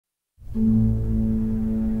Nun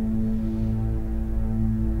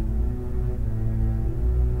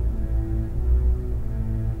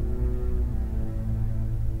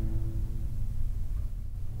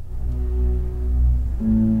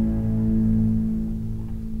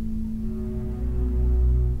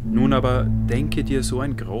aber denke dir so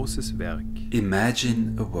ein großes Werk,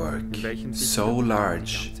 Imagine a work in welchem sich so die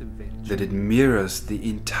large ganze Welt that it mirrors the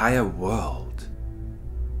entire world.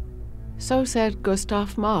 So said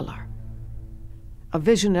Gustav Mahler, a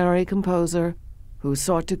visionary composer who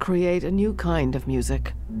sought to create a new kind of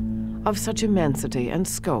music, of such immensity and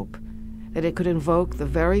scope that it could invoke the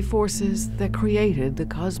very forces that created the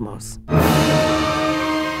cosmos.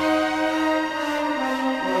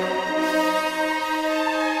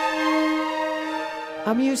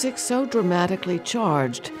 A music so dramatically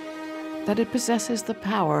charged that it possesses the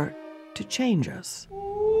power to change us.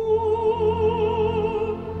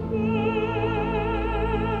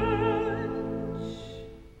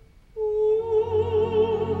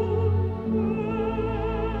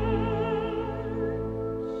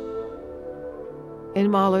 In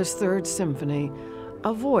Mahler's Third Symphony,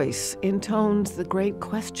 a voice intones the great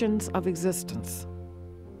questions of existence.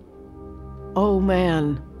 O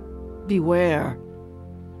man, beware.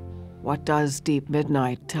 What does deep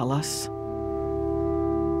midnight tell us?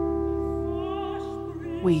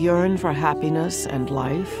 We yearn for happiness and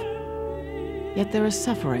life, yet there is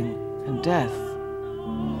suffering and death.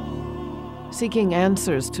 Seeking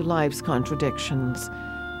answers to life's contradictions,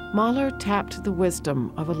 Mahler tapped the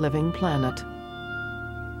wisdom of a living planet.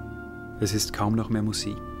 Es ist kaum noch mehr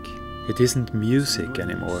Musik. It isn't music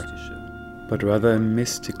anymore, but rather a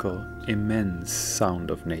mystical, immense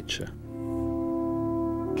sound of nature.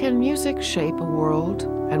 Can music shape a world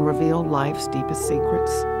and reveal life's deepest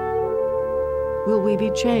secrets? Will we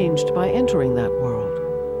be changed by entering that world?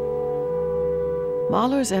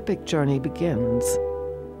 Mahler's epic journey begins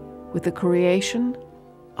with the creation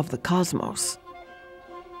of the cosmos.